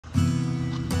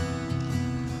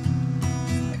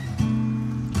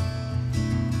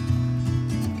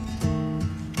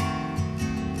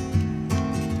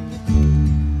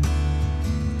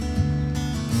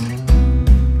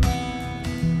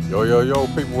Yo,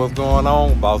 people, what's going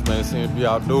on? Boss Man CNB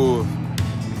Outdoors.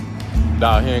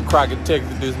 Down here in Crockett,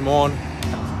 Texas this morning.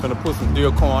 Gonna put some deer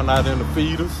corn out in the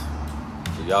feeders.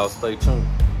 So y'all stay tuned.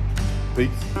 Peace.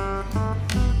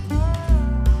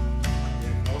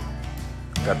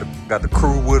 Got the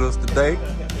crew with us today.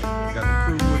 Got the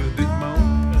crew with us this morning.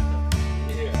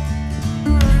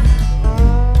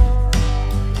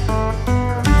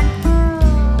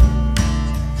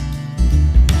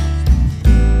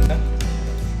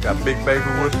 Got Big Baby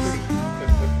with us.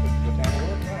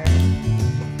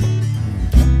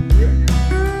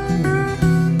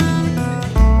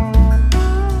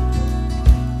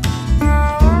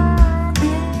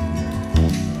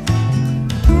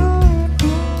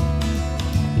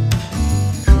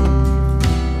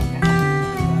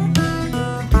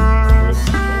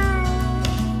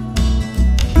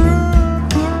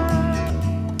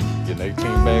 Getting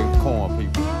 18 bags of corn,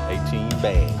 people. 18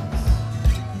 bags.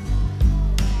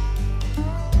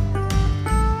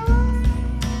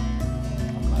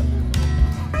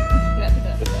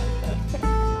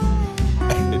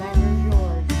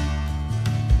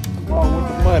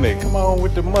 Come on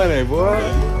with the money, boy.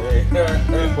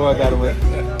 That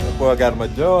boy got him a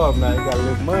job now. He got a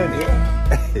little money.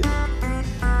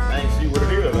 I ain't see what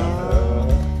it is,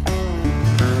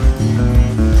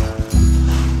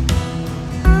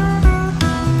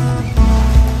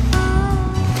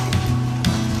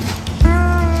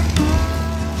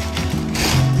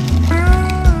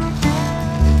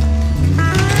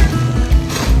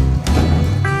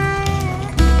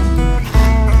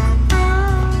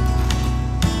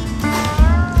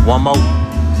 One more.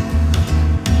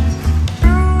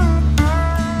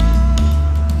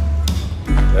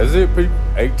 That's it, people.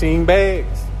 18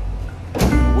 bags.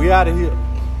 We out of here.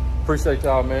 Appreciate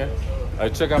y'all, man. Hey,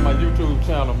 check out my YouTube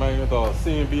channel, man. It's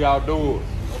CNB Outdoors.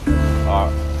 All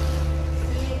right.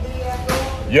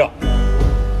 Yeah.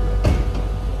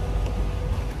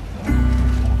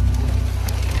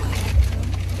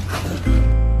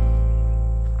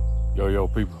 Yo,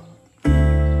 people.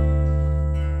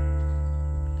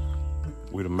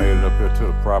 We done made it up here to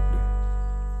the property.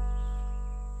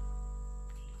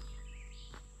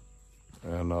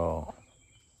 And there's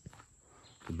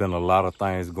been a lot of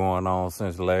things going on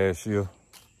since last year.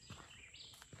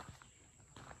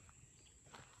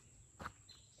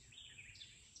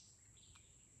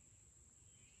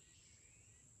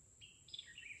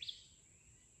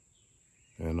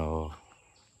 And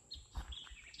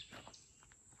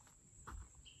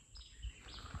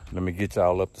let me get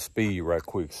y'all up to speed right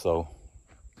quick. So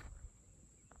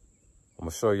I'm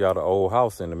gonna show y'all the old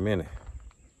house in a minute.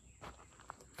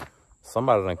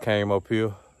 Somebody done came up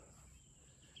here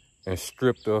and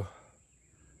stripped the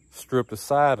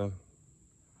siding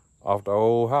off the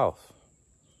old house.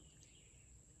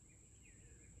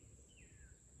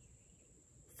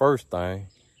 First thing.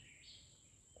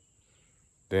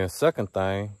 Then second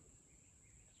thing,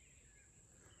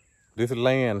 this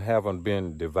land haven't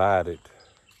been divided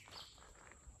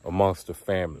amongst the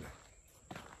family.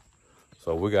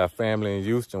 So we got family in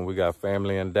Houston, we got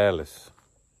family in Dallas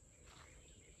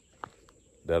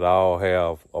that all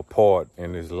have a part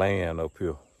in this land up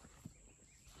here.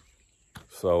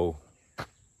 So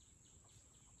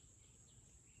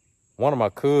one of my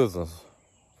cousins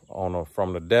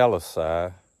from the Dallas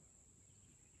side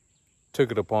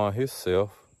took it upon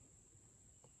himself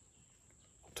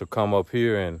to come up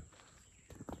here and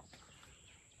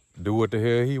do what the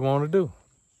hell he want to do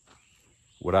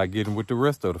without getting with the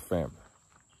rest of the family.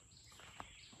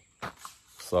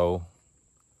 So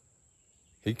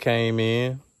he came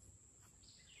in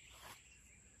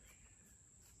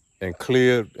and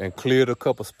cleared a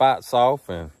couple spots off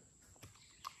and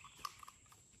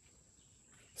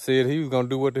said he was gonna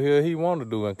do what the hell he wanted to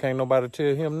do and can't nobody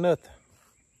tell him nothing.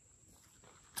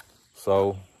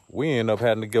 So we end up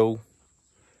having to go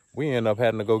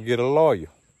get a lawyer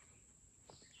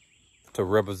to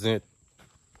represent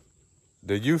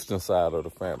the Houston side of the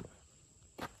family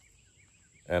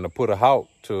and to put a halt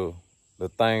to the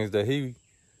things that he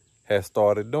has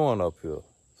started doing up here.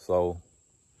 So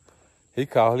he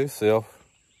called himself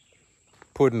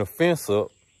putting the fence up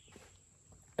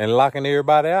and locking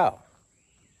everybody out.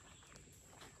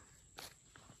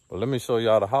 But let me show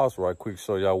y'all the house right quick,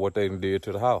 show y'all what they done did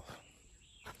to the house.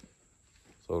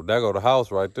 So there go the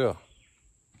house right there.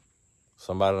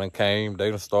 Somebody done came, they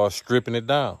done started stripping it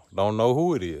down. Don't know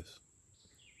who it is.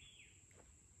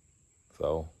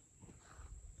 So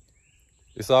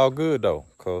it's all good though,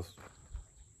 cause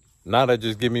now that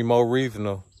just give me more reason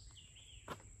to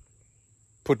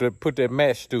put that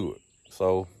match to it.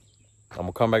 So I'm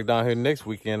gonna come back down here next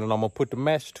weekend and I'm gonna put the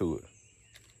match to it.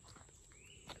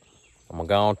 I'm gonna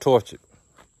go and torch it.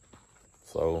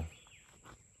 So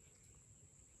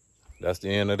that's the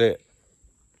end of that.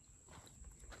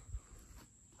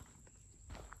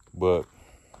 But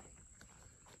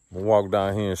I'm gonna walk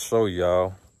down here and show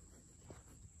y'all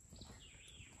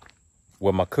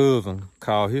what my cousin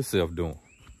called himself doing.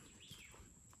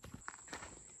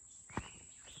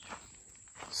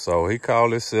 So he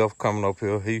called himself coming up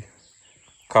here. He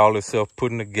called himself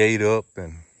putting the gate up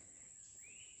and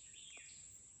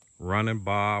running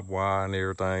barbed wire and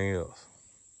everything else.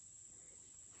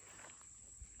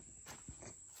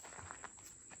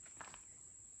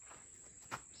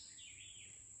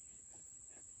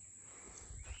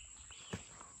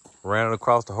 Ran it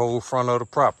across the whole front of the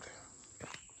property.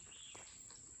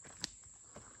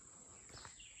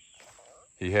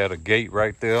 He had a gate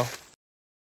right there.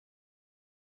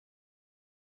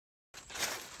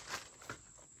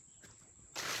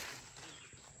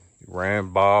 He ran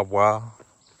barbed wire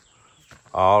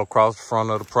all across the front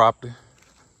of the property.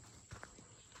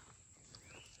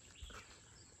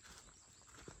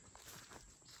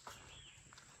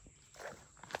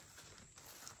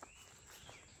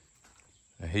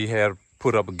 And he had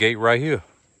put up a gate right here.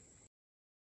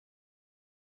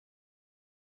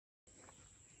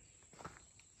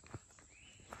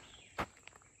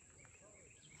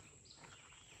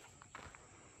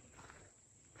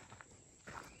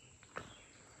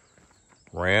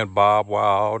 Ran barbed wire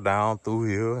all down through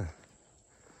here.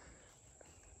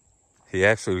 He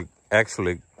actually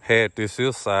had this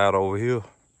hillside over here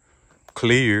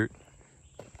cleared.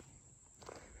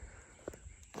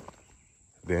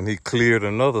 Then he cleared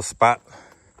another spot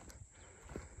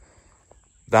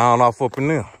down off up in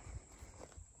there.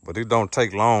 But it don't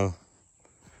take long.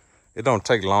 It don't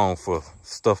take long for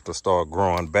stuff to start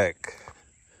growing back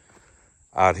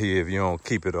out here if you don't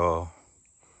keep it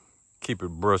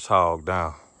brush hogged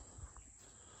down.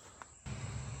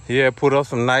 He had put up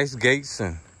some nice gates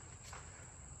and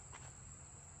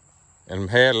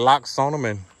had locks on them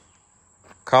and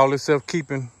called himself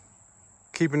keeping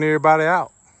everybody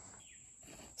out.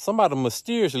 Somebody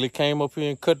mysteriously came up here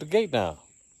and cut the gate down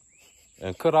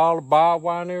and cut all the barbed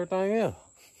wire and everything else.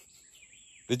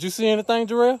 Did you see anything,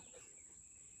 Jarrell?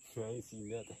 I ain't seen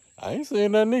nothing. I ain't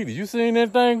seen nothing either. You seen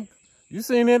anything? You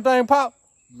seen anything pop?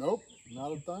 Nope,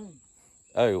 not a thing.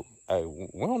 Hey,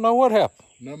 we don't know what happened.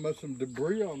 Nothing but some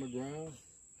debris on the ground.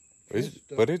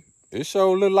 But it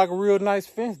sure looked like a real nice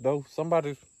fence though.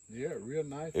 Somebody. Yeah, real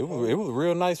nice. It was a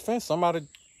real nice fence. Somebody.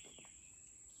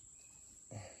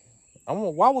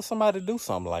 Why would somebody do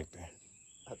something like that?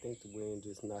 I think the wind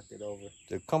just knocked it over.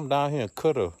 To come down here and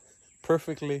cut a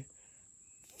perfectly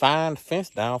fine fence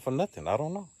down for nothing. I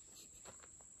don't know.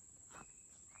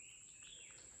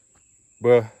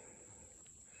 But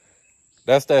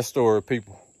that's that story,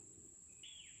 people.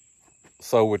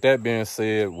 So with that being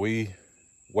said, we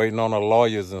waiting on the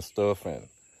lawyers and stuff, and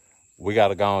we got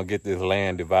to go and get this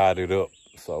land divided up.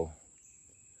 So,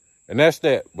 and that's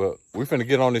that. But we finna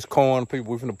get on this corn,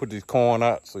 people. We finna put this corn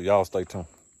out, so y'all stay tuned.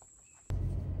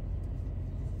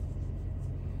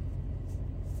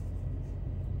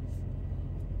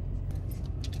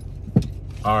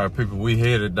 All right, people, we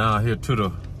headed down here to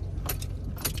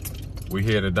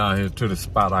the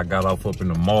spot I got off up in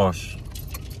the marsh.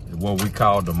 What we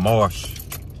call the marsh.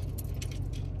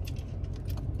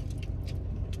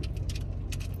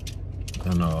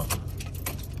 And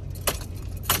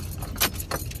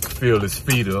fill his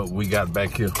feet up. We got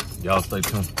back here. Y'all stay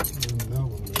tuned.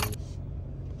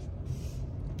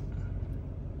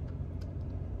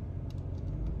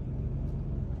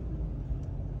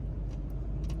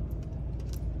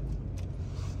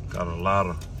 Got a lot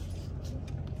of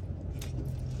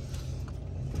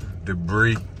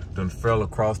debris done fell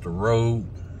across the road.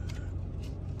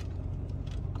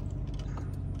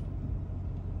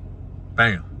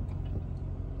 Bam.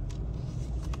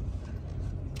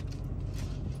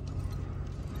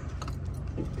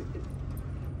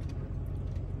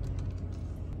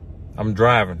 I'm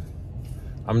driving.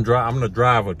 I'm the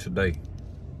driver today.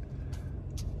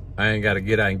 I ain't got to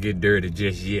get out and get dirty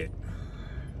just yet.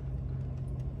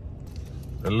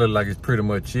 It look like it's pretty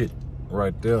much it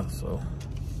right there, so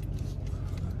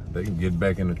they can get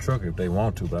back in the truck if they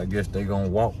want to, but I guess they gonna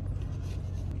walk.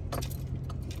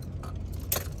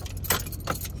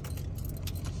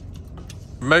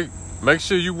 Make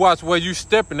sure you watch where you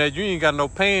stepping at. You ain't got no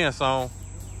pants on.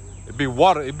 It be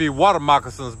water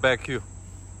moccasins back here.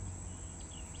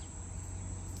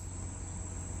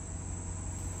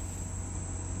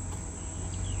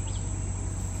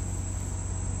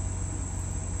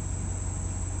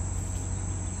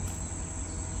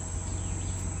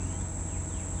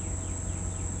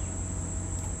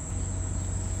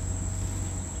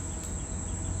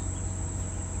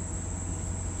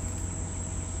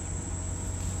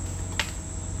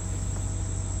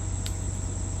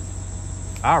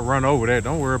 I'll run over that.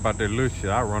 Don't worry about that little shit.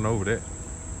 I'll run over that.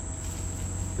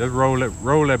 Just roll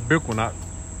that big one out.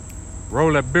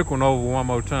 Roll that big one over one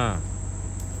more time.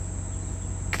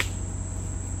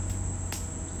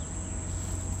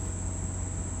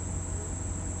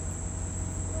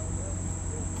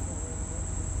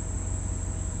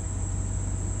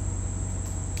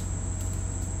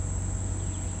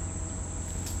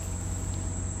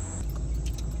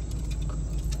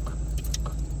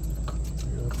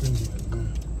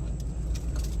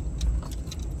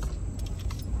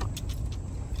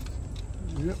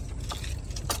 Yep.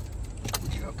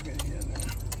 Up in here now.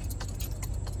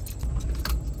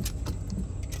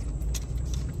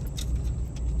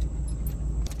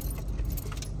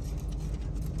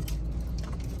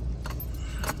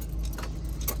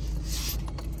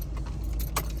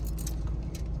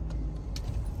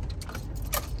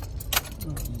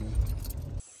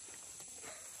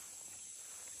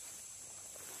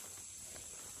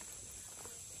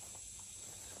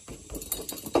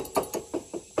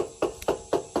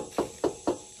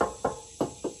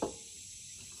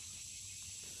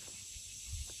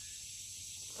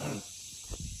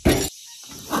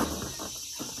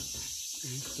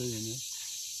 Stay in there.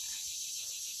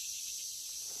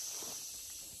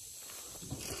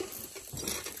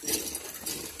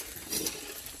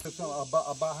 So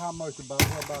about how much? About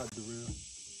what about the real?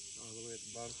 All the way at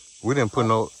the bottom.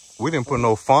 We didn't put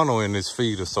no funnel in this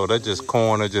feeder, so that just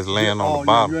corn that just laying on the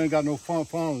bottom. You ain't got no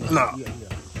funnel. No.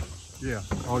 Yeah.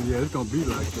 Oh yeah, it's gonna be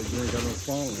like that. You ain't got no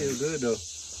funnel. Still good though.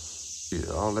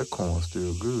 Yeah, all that corn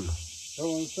still good. That's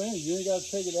what I'm saying. You ain't gotta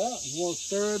take it out. You want to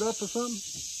stir it up or something?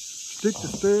 Stick to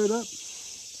stir it up.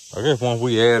 I guess once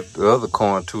we add the other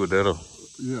corn to it, that'll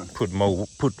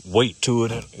put weight to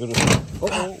it.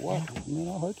 Wow. Man,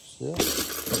 I hurt yourself.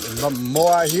 The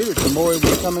more I hit it, the more it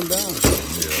was coming down.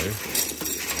 Yeah.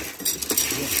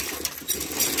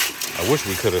 I wish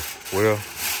we could have, well.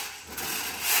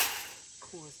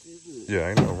 Corn still good. Yeah,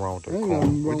 ain't nothing wrong with that Ain't corn.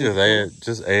 nothing We wrong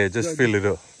just fill it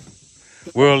up.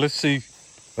 Well, let's see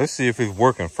if it's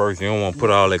working first. You don't want to put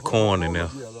all that corn in there.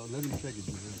 Yeah, let me check it.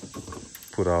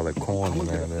 Put all that corn in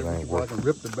there and it ain't I working. can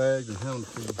rip the bag and hand them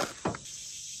to you.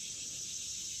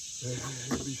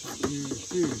 There'll be some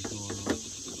serious going on.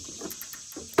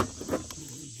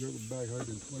 Jerk the bag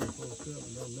hurting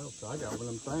 24/7. Nothing else. So I got one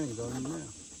of them things on me now.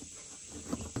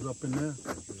 It's up in there.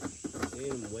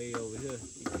 Him way over here.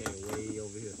 He came way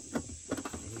over here.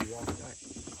 And he walked back.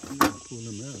 You gotta pull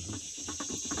him out, huh?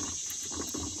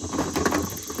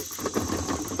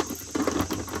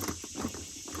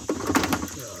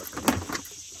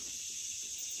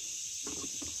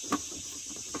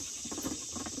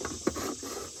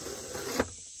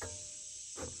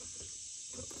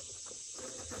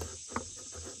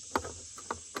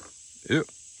 Yep,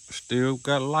 still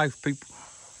got life, people.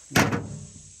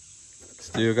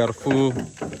 Still got a full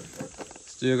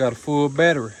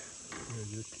battery. Yeah,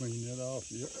 just clean that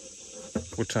off. Yep.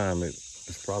 What time is it?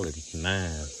 It's probably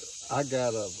 9. I got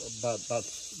about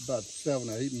 7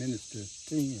 or 8 minutes to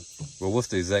 10. Well, what's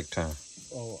the exact time?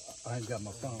 Oh, I ain't got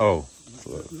my phone. Oh,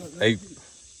 so 8.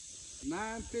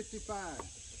 9:55.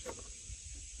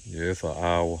 Yeah, it's an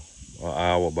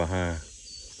hour behind.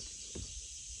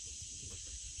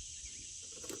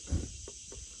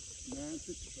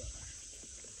 9:55.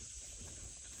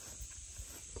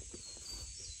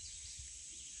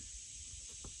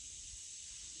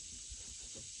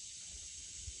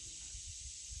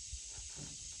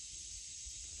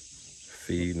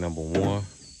 Feed number 1.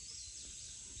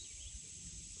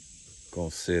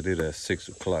 Gonna set it at 6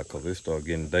 o'clock because it start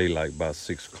getting daylight by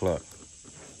 6 o'clock.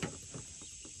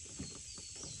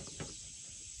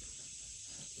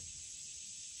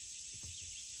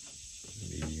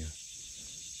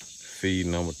 Feed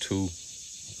number 2,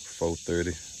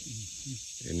 4:30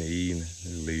 in the evening.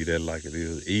 Leave that like it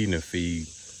is. Evening feed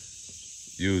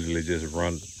usually just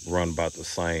run about the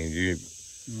same. It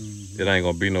ain't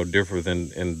gonna be no difference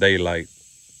in daylight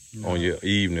on your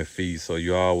evening feed. So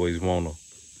you always wanna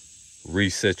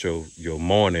reset your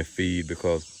morning feed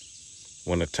because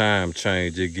when the time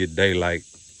change, it get daylight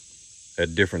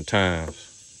at different times.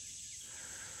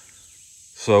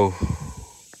 So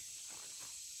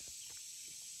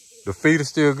the feed is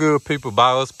still good, people.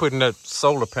 By us putting that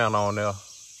solar panel on there, I'll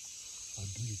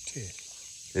do the test.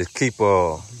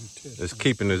 it's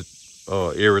keeping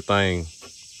everything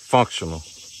functional.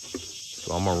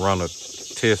 So I'm gonna run a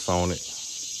test on it.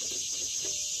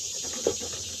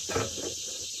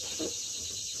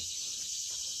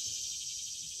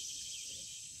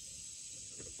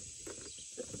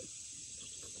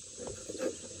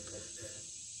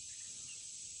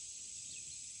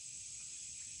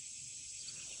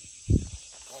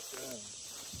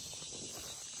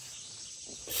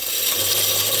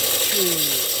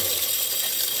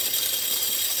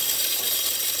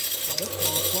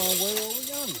 corn way over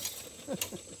yonder.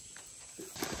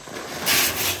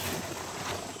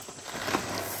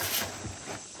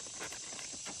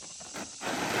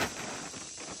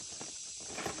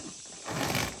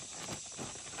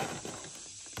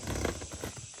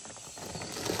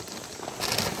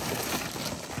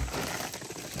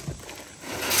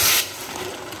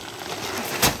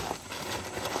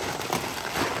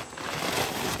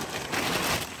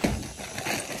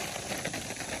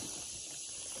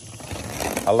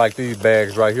 I like these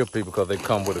bags right here, people, because they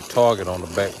come with a target on the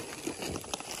back.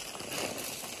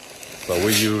 So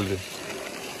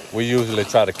we usually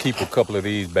try to keep a couple of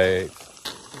these bags.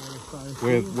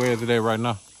 Where is it at right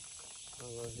now?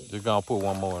 Just gonna put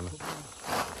one more in there.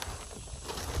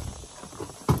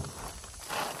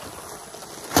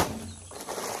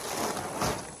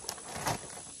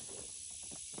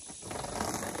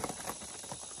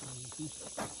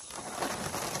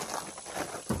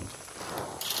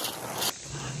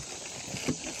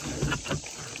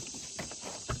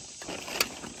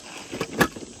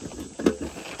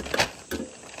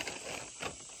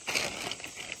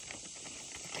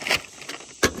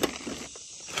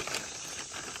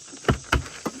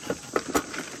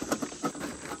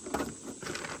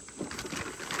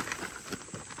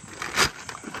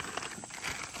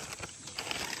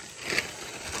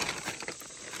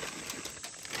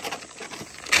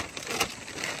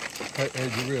 Hey,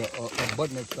 Jarrell, a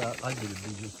button that side, I get it,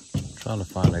 DJ. Trying to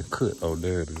find that cut. Oh,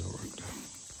 there it is right there.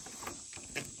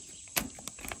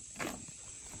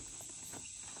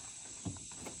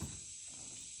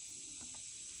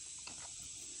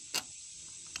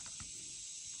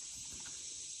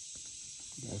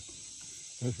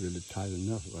 That's really tight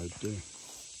enough right there.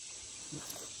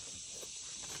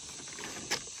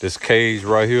 This cage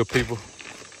right here, people.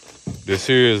 This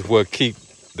here is what keep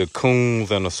the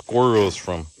coons and the squirrels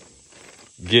from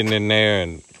getting in there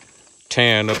and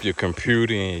tearing up your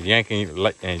computer and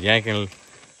yanking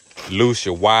loose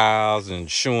your wires and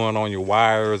chewing on your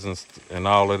wires and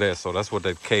all of that. So that's what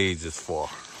that cage is for.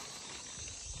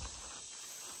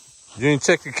 You didn't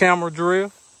check your camera,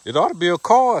 Drill? It ought to be a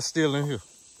car still in here.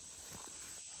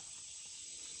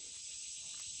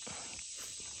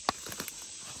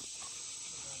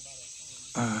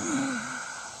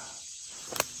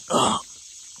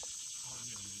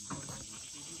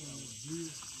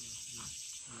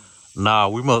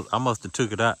 Nah, I must have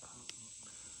took it out.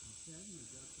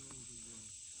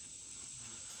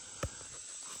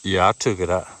 Yeah, I took it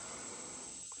out.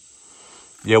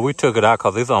 Yeah, we took it out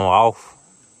because it's on off.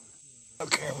 I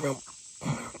can't remember.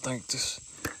 I think this.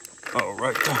 Oh,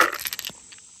 right there.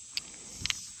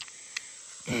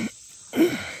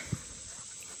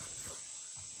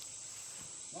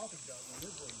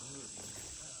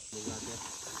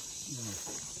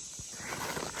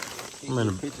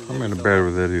 How many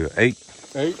batteries that is? 8?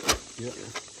 8? Yep.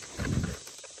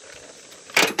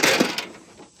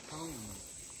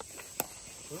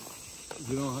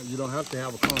 You don't have to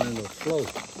have a corn in the slow,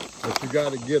 but you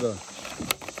got to get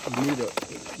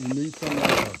you need some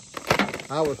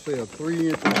I would say a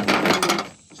 3-inch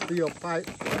steel pipe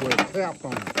with a cap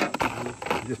on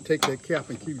it. Just take that cap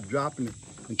and keep dropping it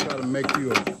and try to make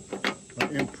you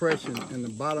an impression in the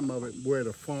bottom of it where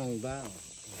it'll fall down.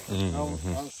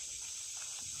 Mm-hmm.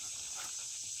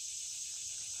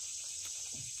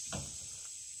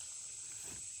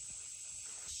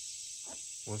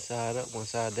 One side up, one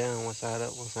side down, one side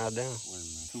up, one side down. Wait a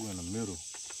minute. 2 in the middle.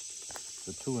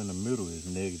 The 2 in the middle is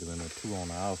negative and the 2 on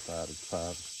the outside is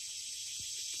positive.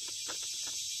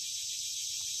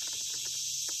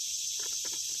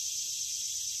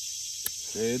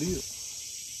 There it is.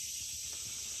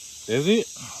 That's it.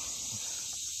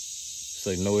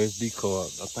 Say no SD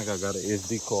card. I think I got an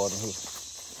SD card in here.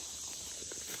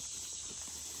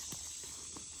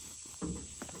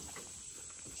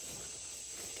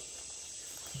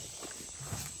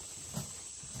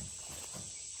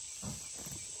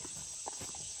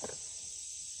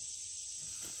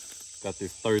 Got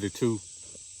this 32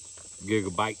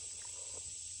 gigabyte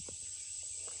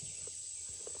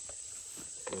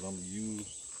that I'm gonna use.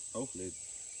 Hopefully it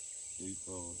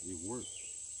works,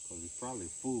 because it's probably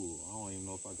full. I don't even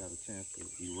know if I got a chance to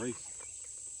erase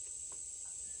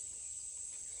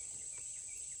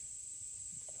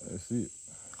it. That's it.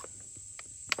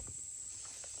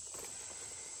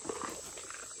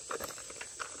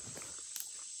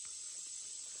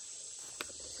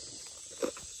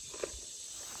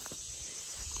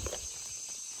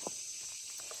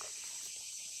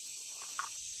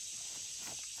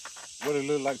 What it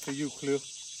look like to you, Cliff?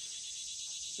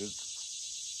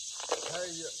 Hey,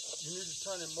 you need to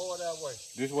turn it more that way.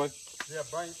 This way? Yeah,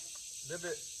 bring a little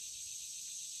bit.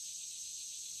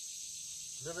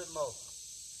 little bit more.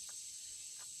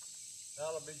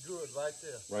 That'll be good right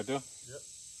there. Right there? Yep.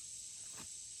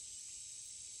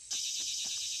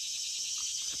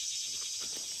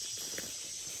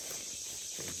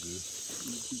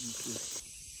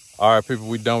 All right, people,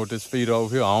 we done with this feed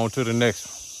over here. On to the next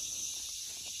one.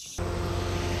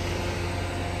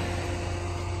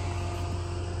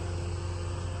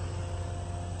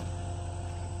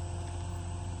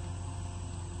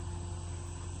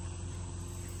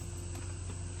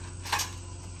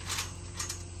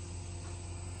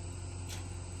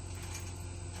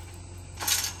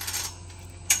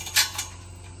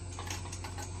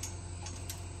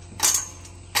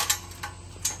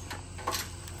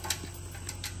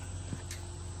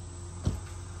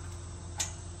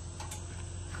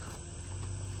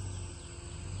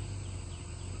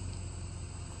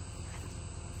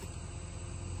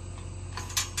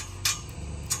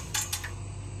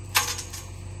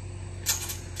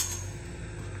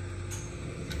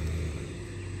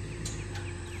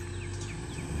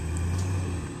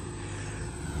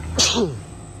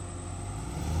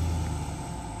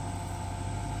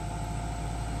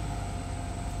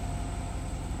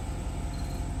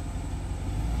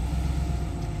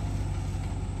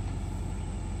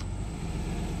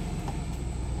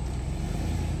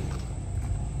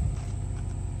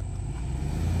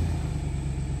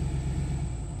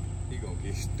 He gonna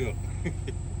get stuck.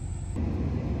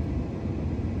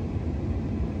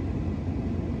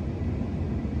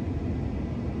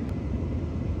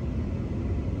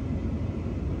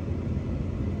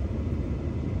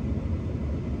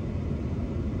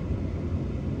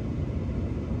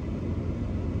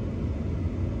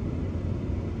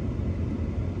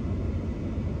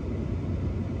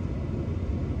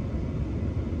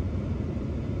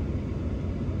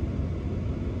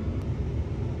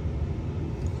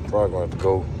 Probably gonna have to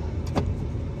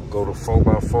go to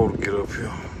 4x4 to get up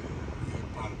here.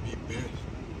 That'd probably be best.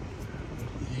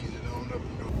 Ease it on up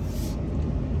and go.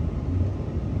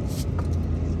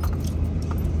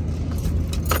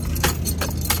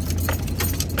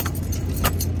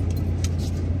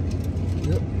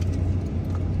 Yep.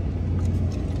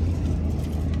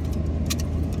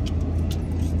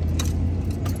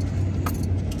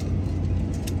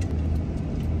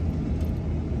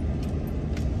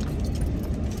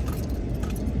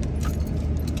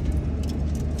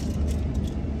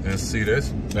 And see,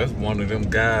 that's one of them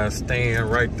guys staying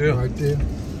right there. Right there.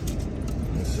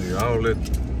 And see, all that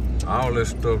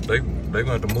stuff, they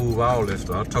gonna have to move all this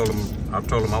stuff. I told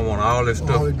them I want all this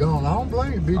stuff. All it gone. I don't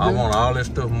blame you, BJ. I want all this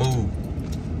stuff moved.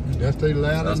 That's their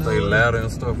ladder. That's their ladder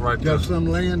and stuff right there. Got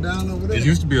something laying down over there. It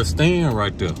used to be a stand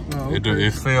right there. Oh, okay.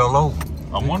 It fell over.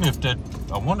 I wonder if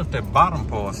that bottom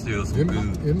part still some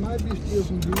good. It might be still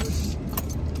some good.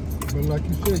 But like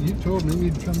you said, you told me you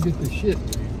need to come get the shit.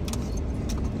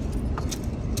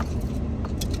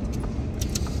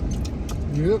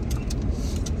 Yep.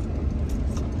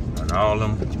 And all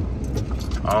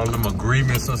them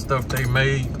agreements and stuff they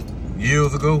made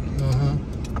years ago,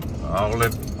 all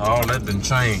that done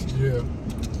changed. Yeah.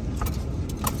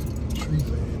 Tree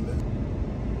land.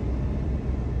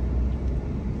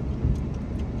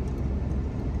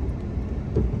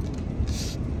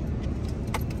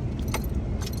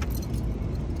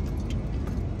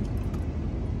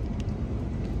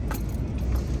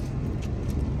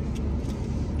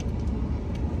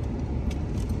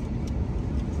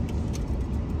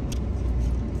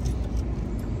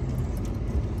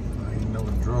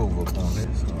 Drove up on it,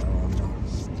 so I don't know.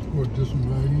 What, this one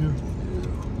right here?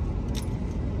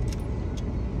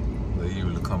 Yeah. They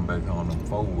usually come back on them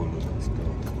four-wheelers and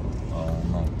stuff. I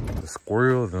don't know. The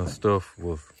squirrels and stuff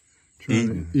was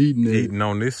eating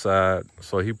on this side,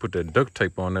 so he put that duct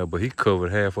tape on there, but he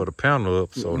covered half of the panel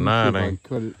up, so now it ain't.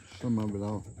 Cut some of it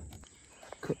off.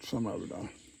 Cut some of it off.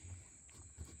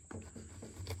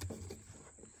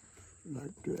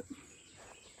 Like that.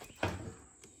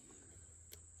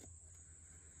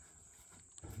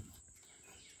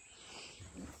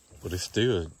 But it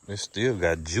still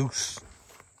got juice.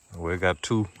 Well, it got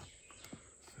two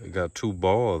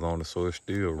bars on it, so it's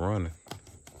still running.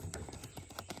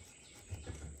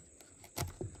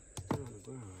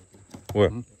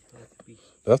 What?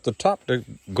 That's the top that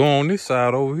go on this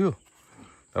side over here.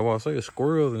 That's why I say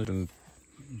squirrels and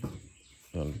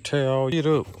tear all it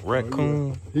up.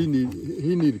 Raccoon. Oh, yeah.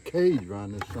 He need a cage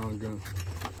around this son gun.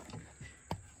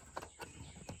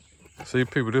 See,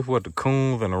 people, this is what the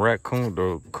coons and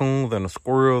the coons and the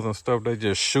squirrels and stuff, they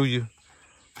just shoe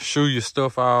your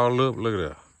stuff all up. Look at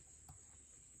that.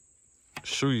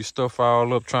 Shoe your stuff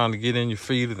all up, trying to get in your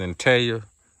feet and tear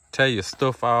your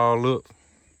stuff all up.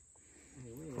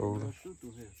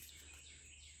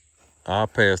 I'll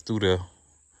pass through there.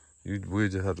 We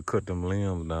just have to cut them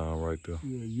limbs down right there.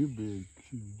 Yeah, you big.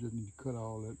 You just need to cut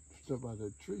all that stuff out of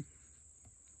that tree.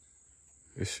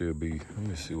 It should be. Let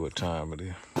me see what time it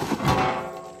is.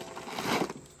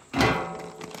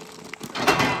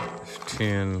 It's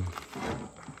 10.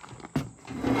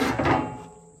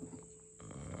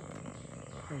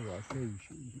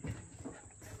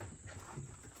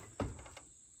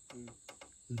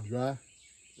 It's dry.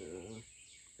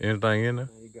 Anything in there?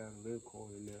 You got a little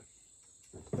corn in there.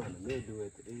 It's kind of mildew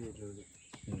at the edge of it.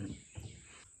 Mm-hmm.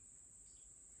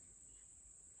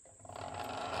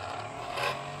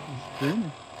 It's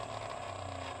spinning.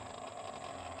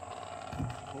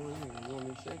 You want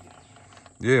me to shake it?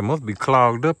 Yeah, it must be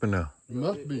clogged up in there. It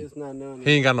must be. It's not none.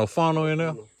 He ain't got no funnel in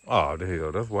there? Oh, the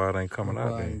hell. That's why it ain't coming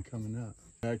out Why it then. ain't coming out.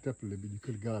 Backed up a little bit. You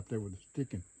could have got up there with a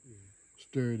stick and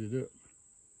stirred it up.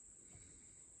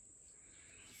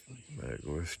 There it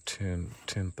goes.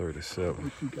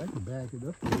 10:37. I can back it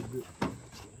up a little bit.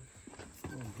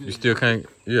 You still can't?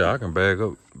 Yeah, I can bag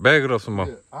up. Bag it up some more.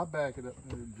 Yeah, I'll back it up,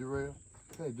 Jarrell.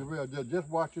 Hey, Jarrell, just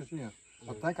watch this in.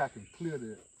 I think I can clear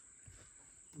that.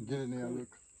 Get in there a little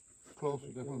closer.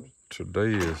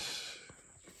 Today is...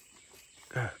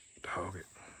 God, dog it.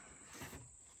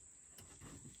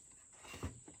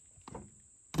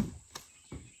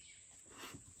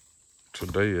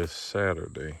 Today is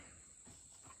Saturday.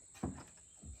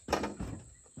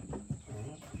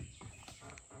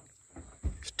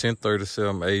 It's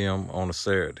 10:37 a.m. on a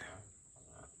Saturday.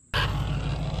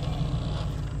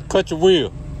 Cut your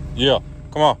wheel. Yeah,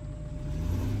 come on.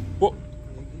 Whoa.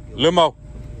 Limo.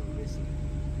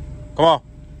 Come on.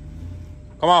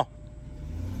 Come on.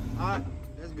 Alright,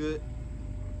 that's good.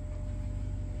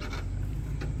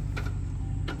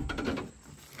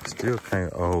 Still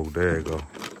can't. Oh, there you go.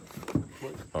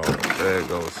 Oh, there you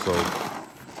go. So,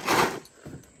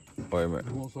 wait a minute.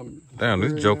 Damn,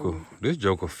 this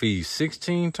joker feeds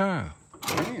 16 times.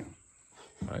 Damn.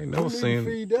 I ain't never seen.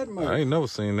 Feed that much. I ain't never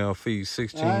seen them feed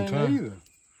 16 I ain't times. either.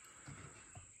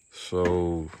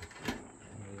 So,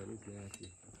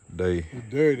 It's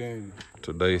dirty, ain't it?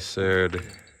 today's Saturday.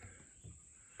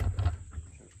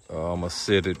 I'm gonna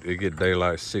set it. It get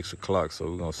daylight 6 o'clock, so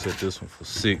we're gonna set this one for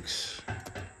 6.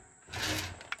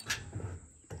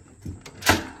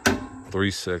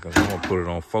 3 seconds. I'm gonna put it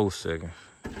on 4 seconds.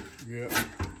 Yeah.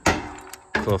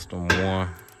 Custom 1.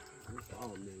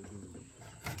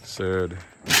 Saturday.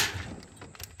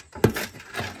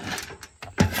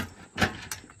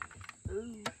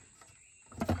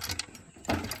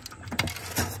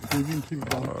 You can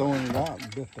keep on throwing it out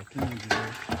best I can.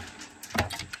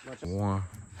 1.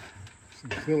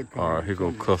 Some silicone. All right, here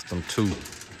go custom 2.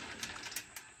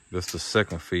 That's the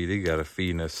second feed. He got a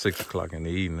feeding at 6 o'clock in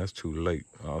the evening. That's too late.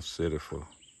 I'll set it for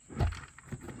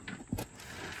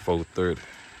 4:30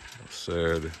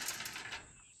 Saturday.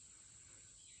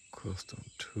 Custom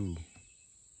 2.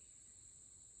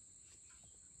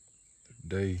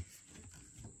 Today.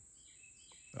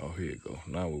 Oh, here you go.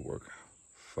 Now we're working.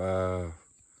 5.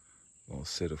 Gonna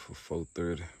set it for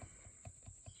 4:30.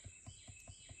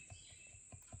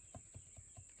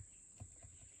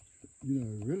 You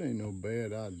know, it really ain't no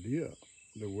bad idea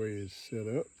the way it's set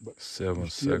up, but 7 you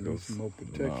still need seconds. some more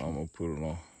protection. Nah, I'm gonna put it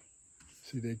on.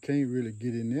 See, they can't really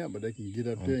get in there, but they can get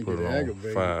up there and put get it on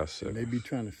aggravated. 5 And they seconds. be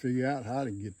trying to figure out how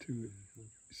to get to it.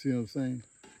 You see what I'm saying?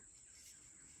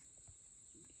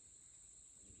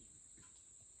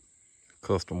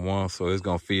 Custom 1, so it's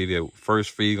gonna feed it. First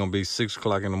feed gonna be 6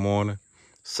 o'clock in the morning.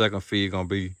 Second feed gonna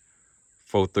be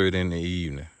 4:30 in the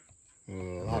evening.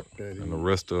 Lock that in. And the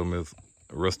rest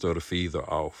of the feeds are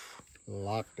off.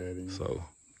 Lock that in. So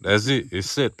that's it. It's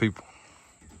set, people.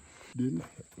 Didn't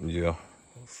it? Yeah.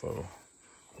 So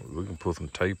we can put some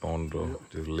tape on it or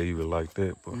just leave it like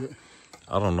that. But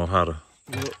I don't know how to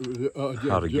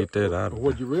get that out of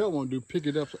What you really want to do, pick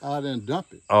it up out and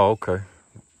dump it. Oh, okay.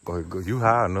 Go ahead. Go. You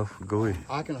high enough. Go ahead.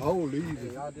 I can hold these.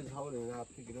 Hey, y'all just hold it and I'll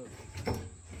pick it up.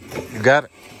 You got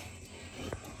it?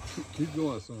 Keep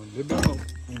going, son. Let me know.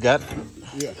 You got it?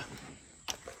 Yeah.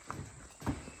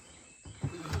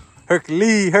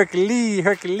 Hercules, Hercules,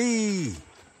 Hercules.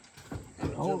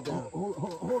 Hold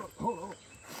on.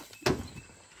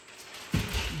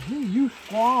 Gee, you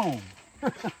strong.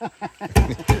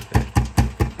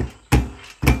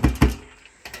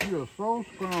 You're so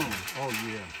strong. Oh,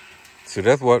 yeah. See,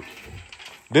 this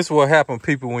is what happens,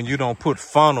 people, when you don't put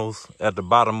funnels at the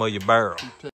bottom of your barrel.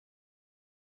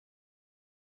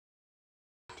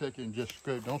 Take it and just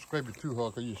scrape. Don't scrape it too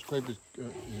hard, because you scrape it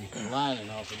lining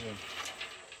off of them.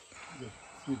 Just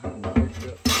see if you can break it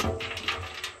up.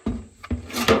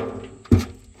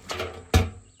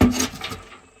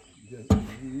 Just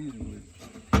be easy with it.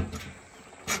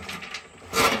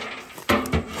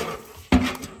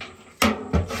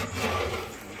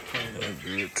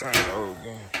 Turn it over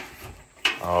again.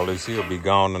 All this here be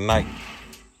gone tonight.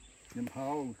 Them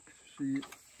hogs, see it.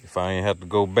 If I ain't have to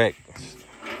go back,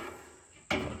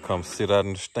 I'll come sit out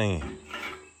in the stand.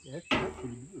 That's pretty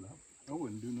good. I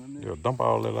wouldn't do nothing Yeah, dump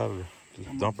all that out of there.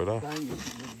 Just dump it out.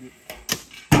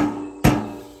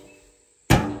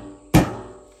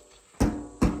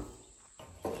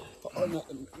 Oh, no,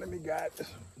 let me guide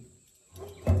this.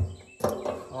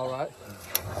 All right.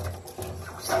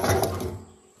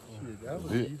 Shit, that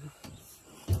was easy.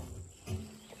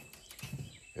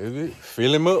 Is it?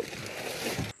 Fill him up.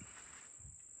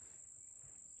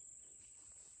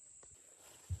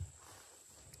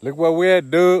 Look where we at,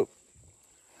 Dub.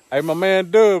 Hey, my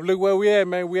man Dub, look where we at,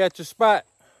 man. We at your spot.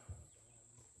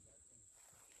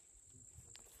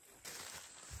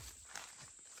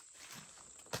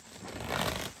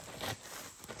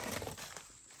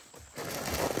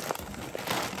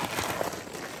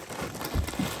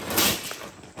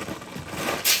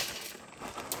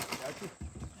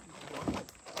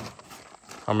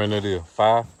 How many it is?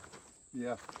 5?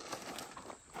 Yeah.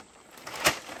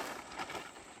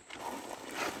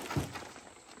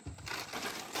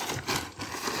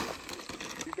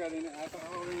 You got any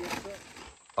alcohol in your stuff?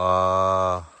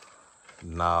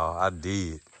 No, I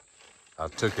did. I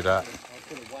took it out. I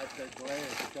could have wiped that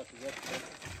glass, got the rest of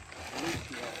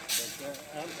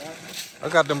that. I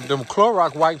got them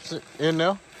Clorox wipes in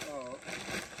there.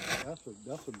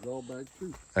 That's a drawback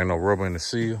too. Ain't no rubber in the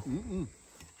seal. Mm-mm.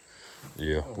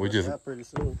 Yeah, we just. Pretty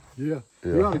soon. Yeah.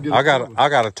 Yeah. I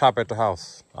got a top at the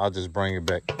house. I'll just bring it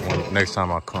back next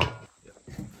time I come.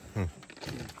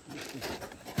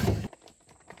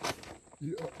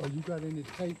 You got any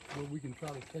tape where we can try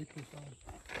to tape this on?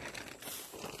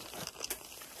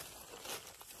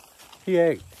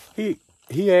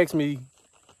 He asked me,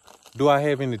 do I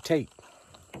have any tape?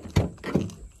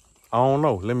 I don't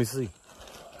know. Let me see.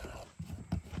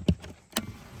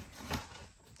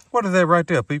 What is that right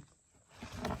there, people?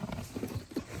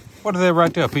 What is that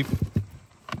right there, people?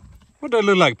 What that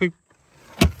look like, people?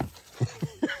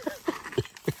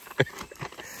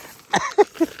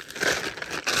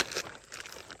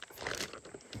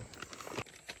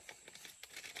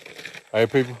 Hey,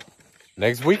 people.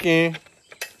 Next weekend,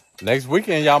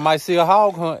 y'all might see a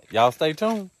hog hunt. Y'all stay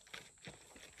tuned.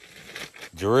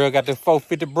 Jarrell got the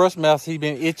 450 brush mouse. He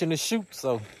been itching to shoot,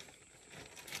 so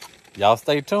y'all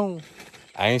stay tuned.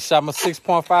 I ain't shot my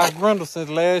 6.5 Grendel since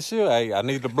last year. Hey, I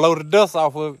need to blow the dust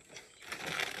off of it.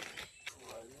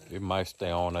 It might stay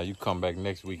on now. You come back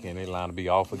next weekend, it line to be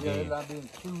off again. Yeah, it's not being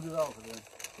chewed off again.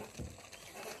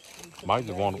 Might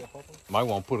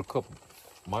want to put a couple.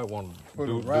 Might want to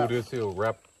do this here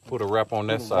wrap. Put a wrap on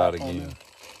that side again.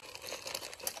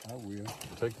 I will.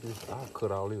 Take this. I'll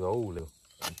cut all these old and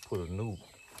put a new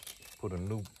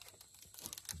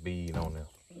bead on there.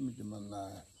 Let me get my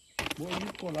knife. Boy,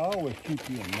 you gonna always keep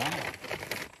you a knife.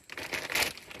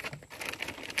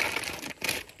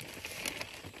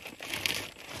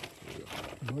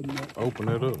 Open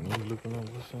it up and you looking at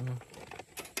what's in there.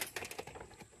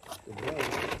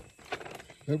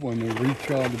 That wasn't a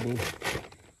rechargeable.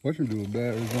 What you do with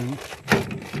batteries on it?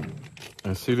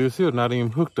 And see this here not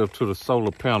even hooked up to the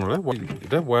solar panel.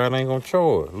 That's why it ain't gonna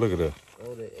charge. Look at that.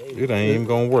 It ain't even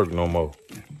gonna work no more.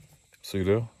 See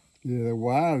there? Yeah, the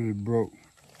wire is broke.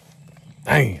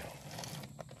 Damn.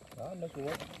 I'll make it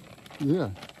work.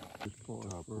 Yeah. Just pull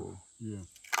it out. Yeah.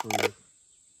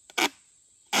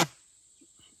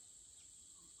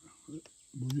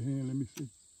 Move your hand, let me see.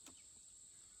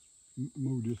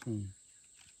 Move this hand.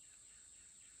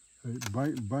 Hey,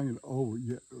 bring it over,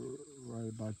 yeah, right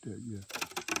about that, yeah.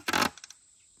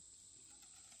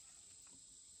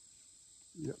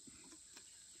 Yep.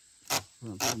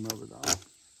 Run some of it off.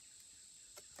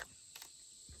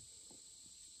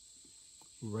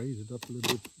 Raise it up a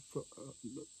little bit.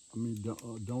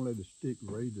 Don't let it stick.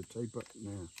 Raise the tape up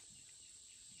now.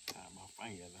 My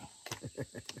finger now.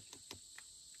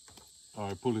 All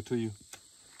right, pull it to you.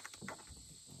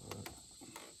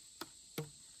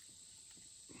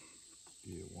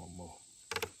 Yeah, one more.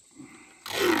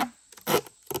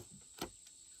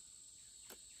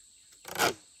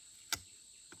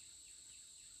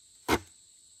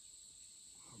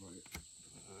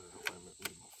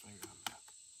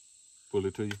 Pull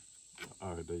it to you.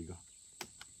 All right, there you go.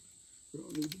 We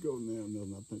don't need to go now,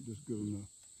 nothing. I think that's good enough.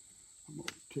 I'm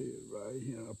gonna tear it right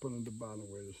here. I'll put it on the bottom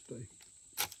where to stay.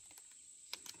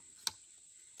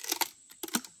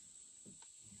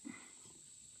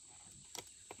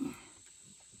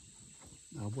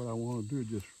 Now what I want to do is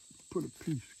just put a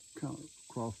piece kind of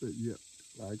across it, yep,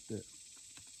 like that.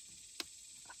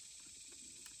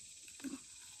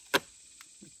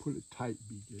 Put it tight,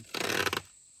 BJ.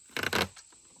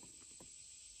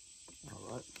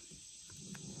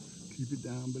 Keep it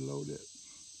down below that.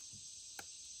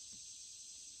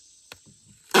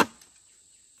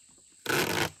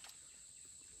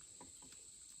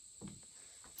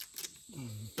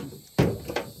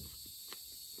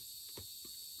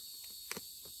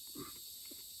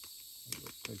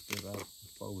 Take that out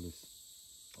before this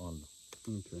under.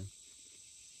 Okay.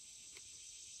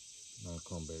 Now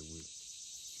come back with it.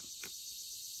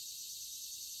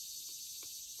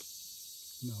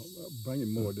 No, bring it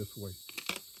more this way.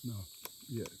 No,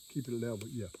 yeah, keep it level.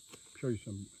 Yeah, show you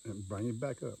some, and bring it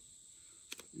back up.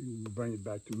 You can bring it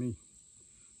back to me.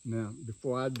 Now,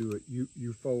 before I do it,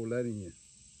 you fold that in.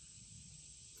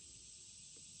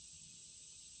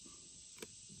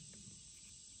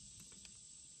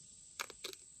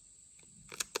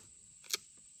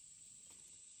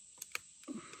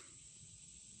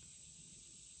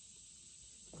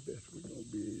 Best we're gonna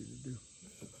be able to do.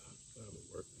 That'll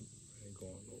work. Ain't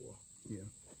going nowhere. Yeah.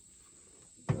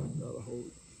 Gotta hold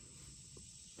it.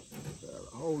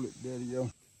 Gotta hold it, Daddy, yo.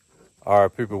 All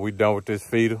right, people, we done with this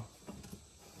feeder.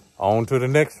 On to the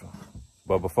next one.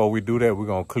 But before we do that, we're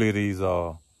gonna clear these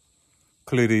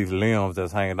limbs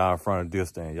that's hanging down in front of this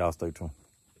stand. Y'all stay tuned.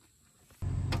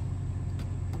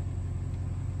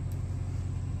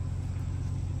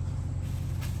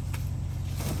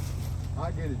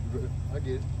 I get it, brother. I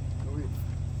get it. Go ahead.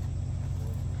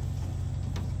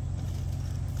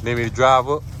 Need me to drive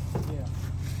up? Yeah.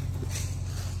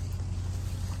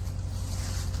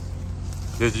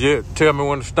 Just yeah, tell me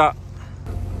when to stop. Go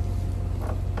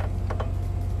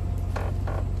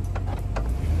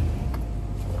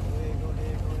ahead.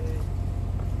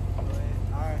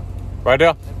 All right. Right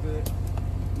there? That's good.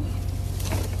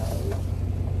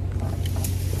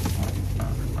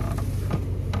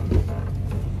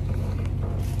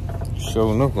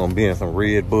 Sure enough, gonna be in some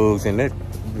red bugs in that.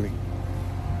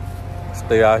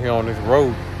 Stay out here on this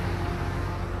road.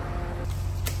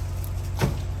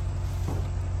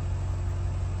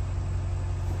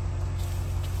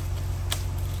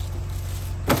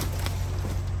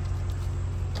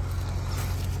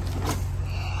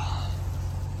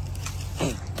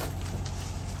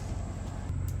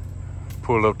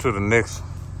 Pull up to the next one.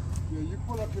 Yeah, you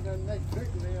pull up to that next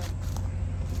victor there,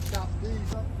 chop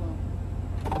these up from,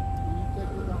 and you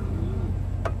take it off the end.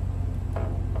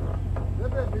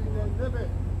 Live it, live it,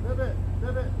 live it,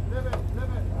 live it, live it, live it,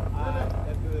 live it.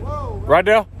 That's good. Whoa, Right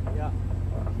there? Yeah. See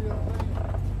what I'm saying?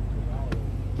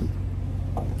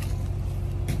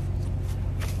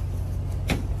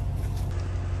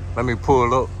 Let me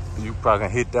pull up. You probably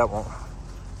can hit that one.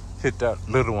 Hit that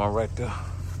little one right there.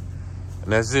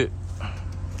 And that's it.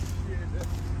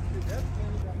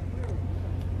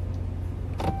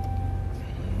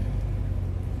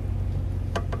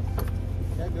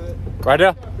 That's good. Right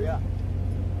there? Yeah.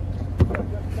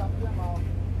 Just chop them off.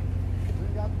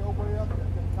 Bring out the way up at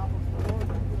the top of the road.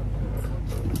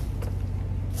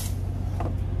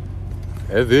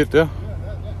 That's it there.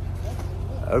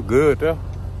 That's good there.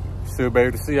 Should be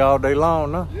able to see all day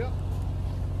long now. Yep.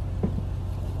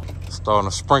 Starting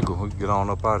to sprinkle. We can get on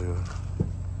up out of here.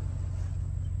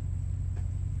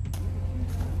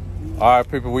 All right,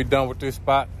 people, we done with this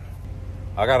spot.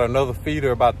 I got another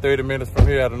feeder about 30 minutes from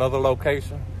here at another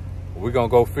location. We're gonna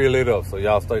go fill it up, so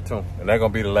y'all stay tuned. And that's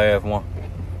gonna be the last one.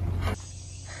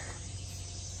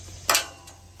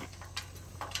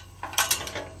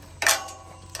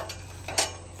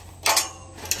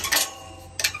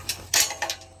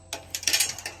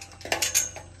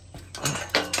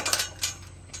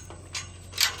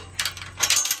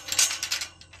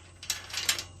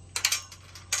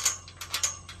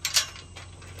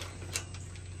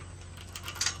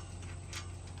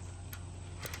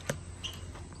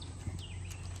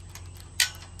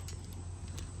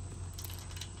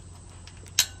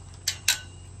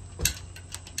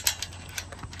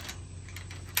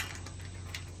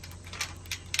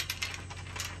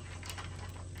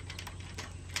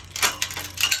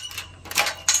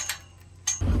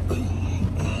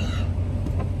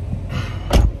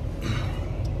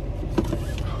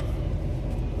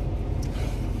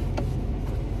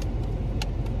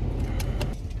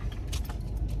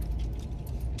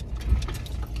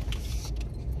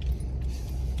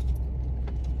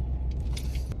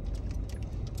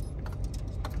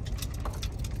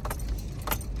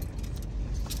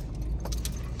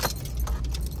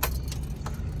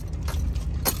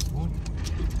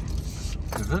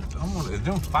 Is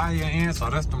them fire ants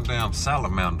or that's them damn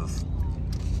salamanders?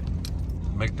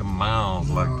 Make them mounds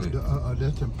like that.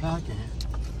 That's them packing.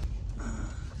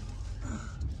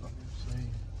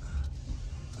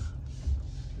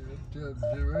 You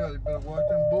better watch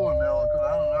them bull now, because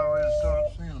I don't already start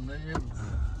seeing them. They everywhere.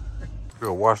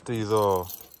 We'll wash these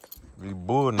These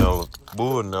bull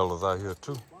nellers out here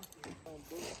too.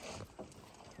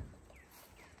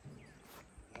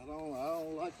 I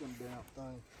don't like them damn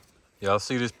things. Y'all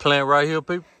see this plant right here,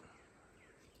 people?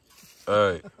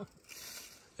 All right.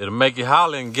 It'll make you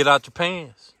holler and get out your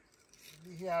pants.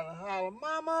 You gotta holler,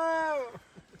 mama.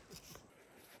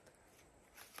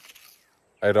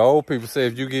 Hey, the old people say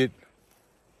if you get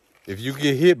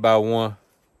hit by one,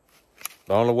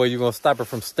 the only way you're gonna stop it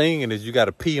from stinging is you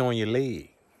gotta pee on your leg.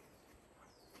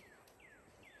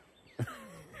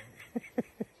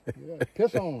 Yeah,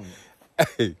 piss on it.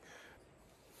 Hey.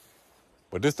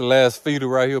 But this the last feeder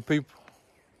right here, people.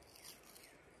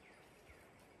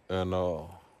 And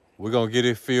we're gonna get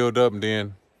it filled up and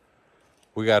then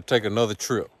we gotta take another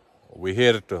trip. We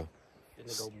headed to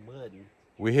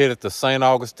St.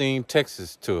 Augustine,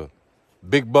 Texas to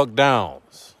Big Buck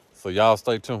Downs. So y'all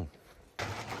stay tuned.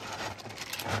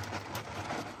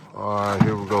 All right,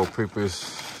 here we go, people.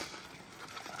 It's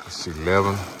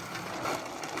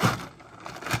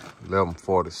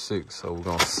 11:46. So we're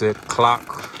gonna set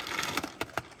clock.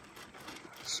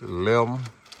 It's 11.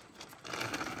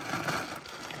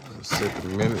 Set the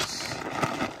minutes.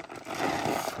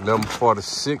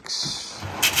 11:46.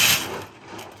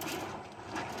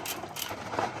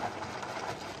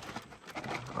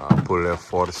 I'll put it at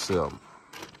 47.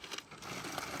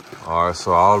 All right,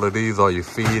 so all of these are your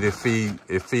feed. It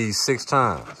feeds 6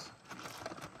 times.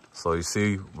 So you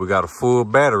see, we got a full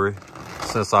battery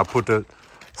since I put the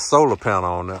solar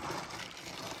panel on there.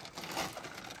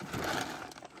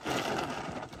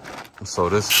 So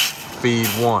this feed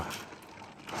 1.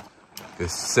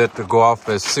 It's set to go off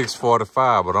at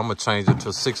 6:45, but I'm gonna change it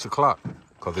to 6 o'clock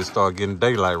because it start getting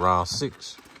daylight around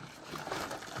 6.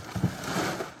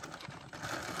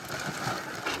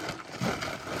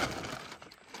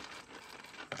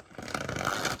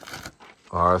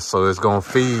 All right, so it's gonna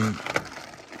feed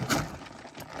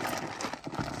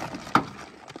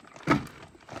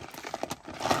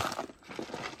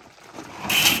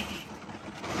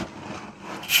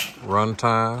run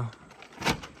time.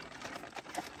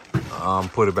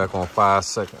 Put it back on 5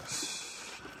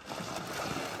 seconds.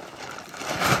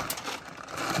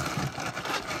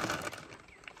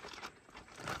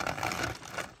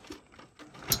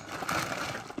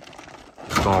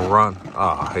 It's gonna run.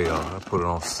 Oh, hell, I put it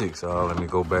on 6. Let me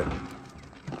go back.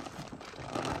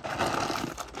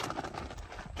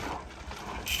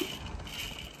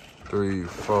 Three,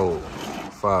 4,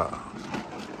 5.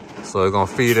 So it's gonna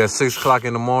feed at 6 o'clock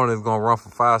in the morning. It's gonna run for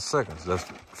 5 seconds. That's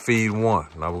feed 1.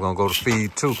 Now we're gonna go to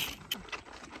feed 2.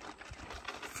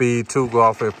 Feed 2 go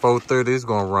off at 4:30. It's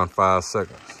gonna run 5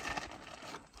 seconds.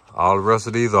 All the rest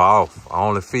of these are off. I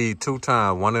only feed 2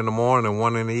 times, 1 in the morning and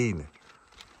 1 in the evening.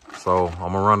 So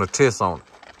I'm gonna run a test on it.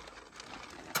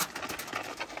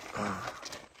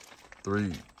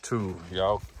 3, 2,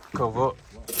 y'all cover up.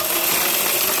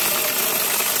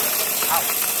 Ow.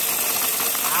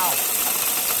 Ow.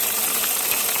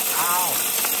 Ow.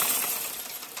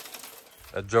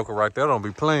 That joker right there don't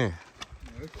be playing.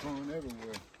 Yeah, it's going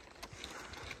everywhere.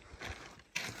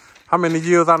 How many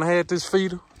years I done had this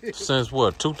feeder? Since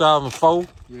what, 2004?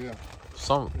 Yeah.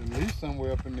 At least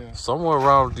somewhere up in there. Somewhere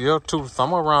around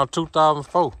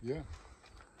 2004. Yeah.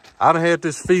 I done had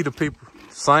this feeder, people.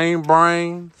 Same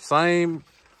brain, same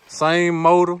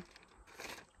motor,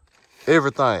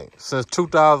 everything since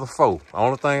 2004. The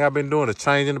only thing I've been doing is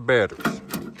changing the batteries.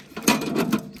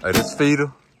 Hey, this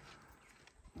feeder,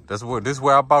 this is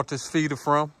where I bought this feeder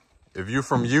from. If you're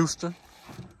from Houston,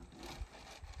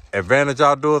 Advantage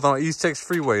Outdoors on East Texas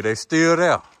Freeway, they still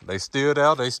there. They still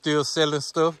there. They still selling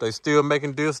stuff. They still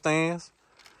making deer stands.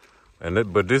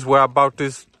 But this is where I bought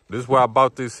this. This is where I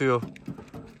bought this here,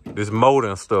 this motor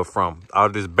and stuff from. All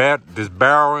this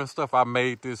barrel and stuff. I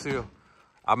made this here.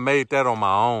 I made that on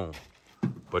my own.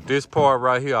 But this part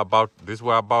right here, this is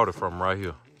where I bought it from right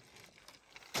here.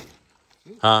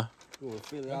 Huh? We'll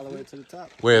fill it all the way to the top.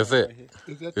 Where is it?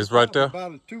 Right it's right there.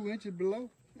 About 2 inches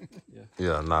below.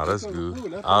 Yeah, nah, that's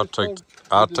good. I'll take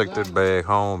that bag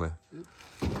home and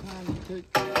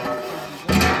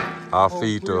I'll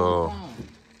feed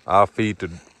the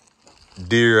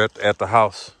deer at the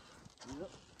house.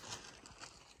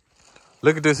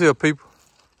 Look at this here, people.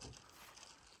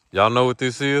 Y'all know what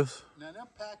this is? Now them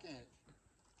pack ants.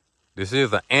 This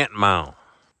is an ant mound,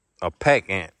 a pack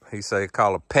ant. He say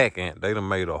call a pack ant. They done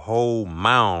made a whole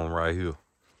mound right here.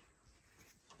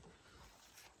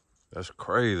 That's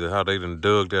crazy how they done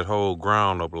dug that whole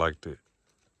ground up like that.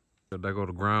 There go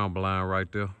the ground blind right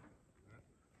there.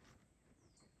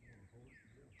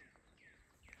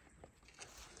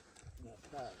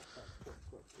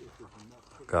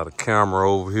 Got a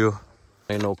camera over here.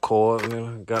 Ain't no cord,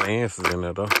 man. Got answers in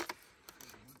there though.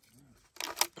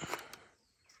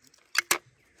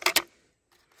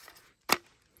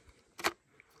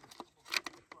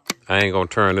 I ain't gonna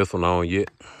turn this one on yet.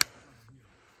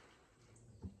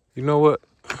 You know what?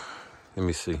 Let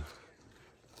me see.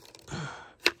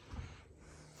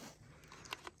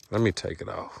 Let me take it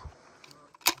off.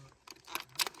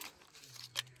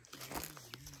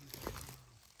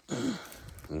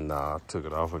 Nah, I took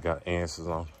it off. I got answers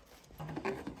on.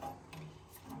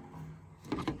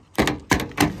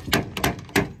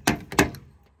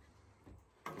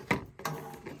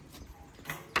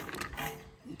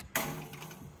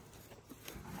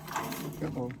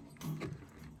 Come on.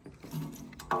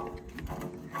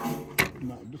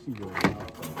 No, this is good.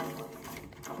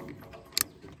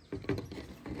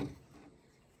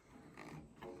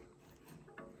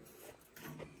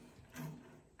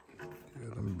 Yeah,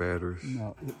 them batteries.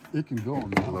 No, it can go on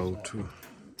the Low outside. too.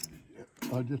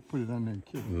 I just put it on there and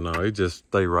kick it. No, it just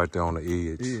stay right there on the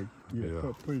edge. Yeah, Yeah.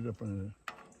 put it up on there.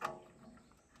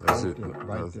 That's Right it. there,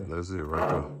 right there. That's it right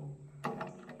there.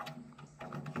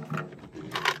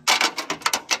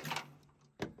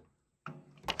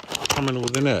 How many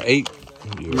was in there? 8?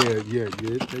 Yeah,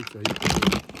 it takes 8.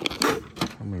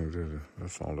 How many was there?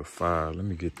 That's only 5. Let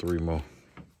me get 3 more.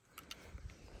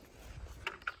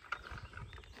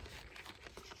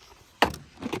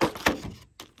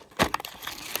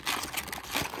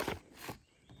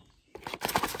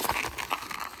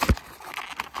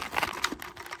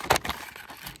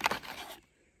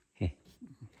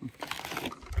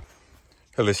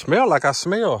 Hell, it smell like I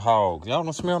smell hogs. Y'all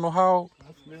don't smell no hog?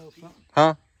 I smell something.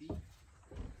 Huh?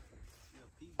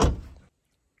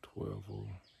 12.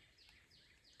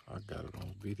 I got it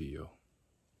on video.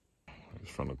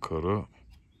 It's finna cut up.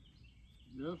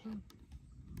 Yes, sir.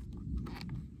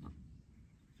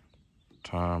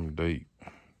 Time, date.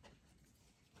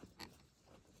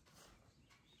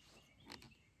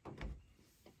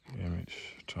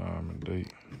 Image, time, and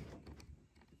date.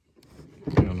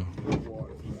 You know.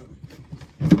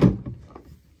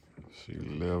 See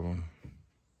 11.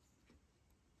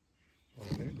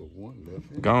 Okay, but one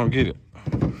left. Go on, get it.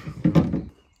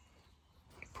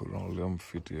 Put it on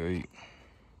 11:58.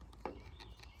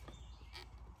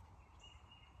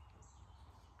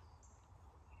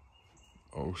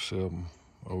 Oh 07,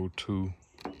 02,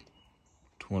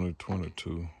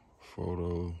 2022.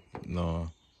 Photo,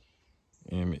 none.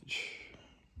 Image.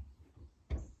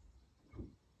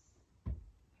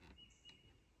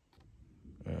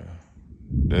 Yeah.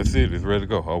 That's it. It's ready to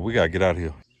go. Oh, we gotta get out of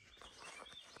here.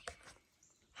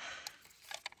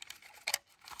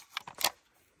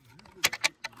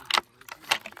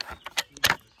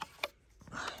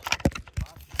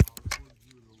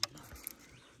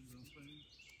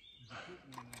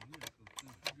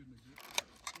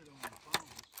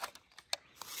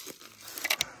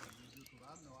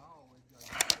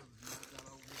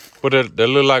 What that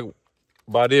look like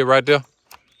about it right there?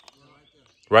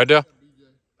 Right there?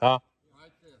 Huh?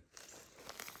 Right there.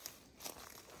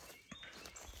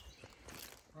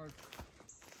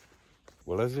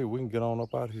 Well, that's it. We can get on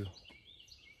up out of here.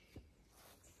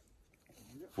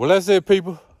 Well, that's it,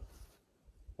 people.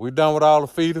 We done with all the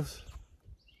feeders.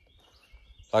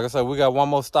 Like I said, we got one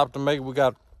more stop to make. We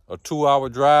got a 2-hour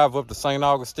drive up to St.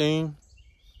 Augustine.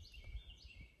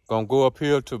 Gonna go up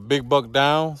here to Big Buck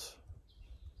Downs.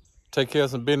 Take care of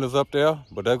some business up there.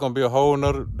 But that's gonna be a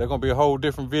whole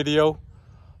different video.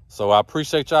 So I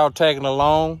appreciate y'all tagging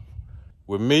along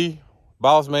with me,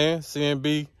 Boss Man,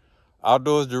 CNB,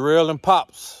 Outdoors, Jarrell, and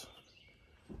Pops.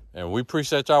 And we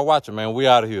appreciate y'all watching, man. We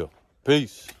out of here.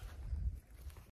 Peace.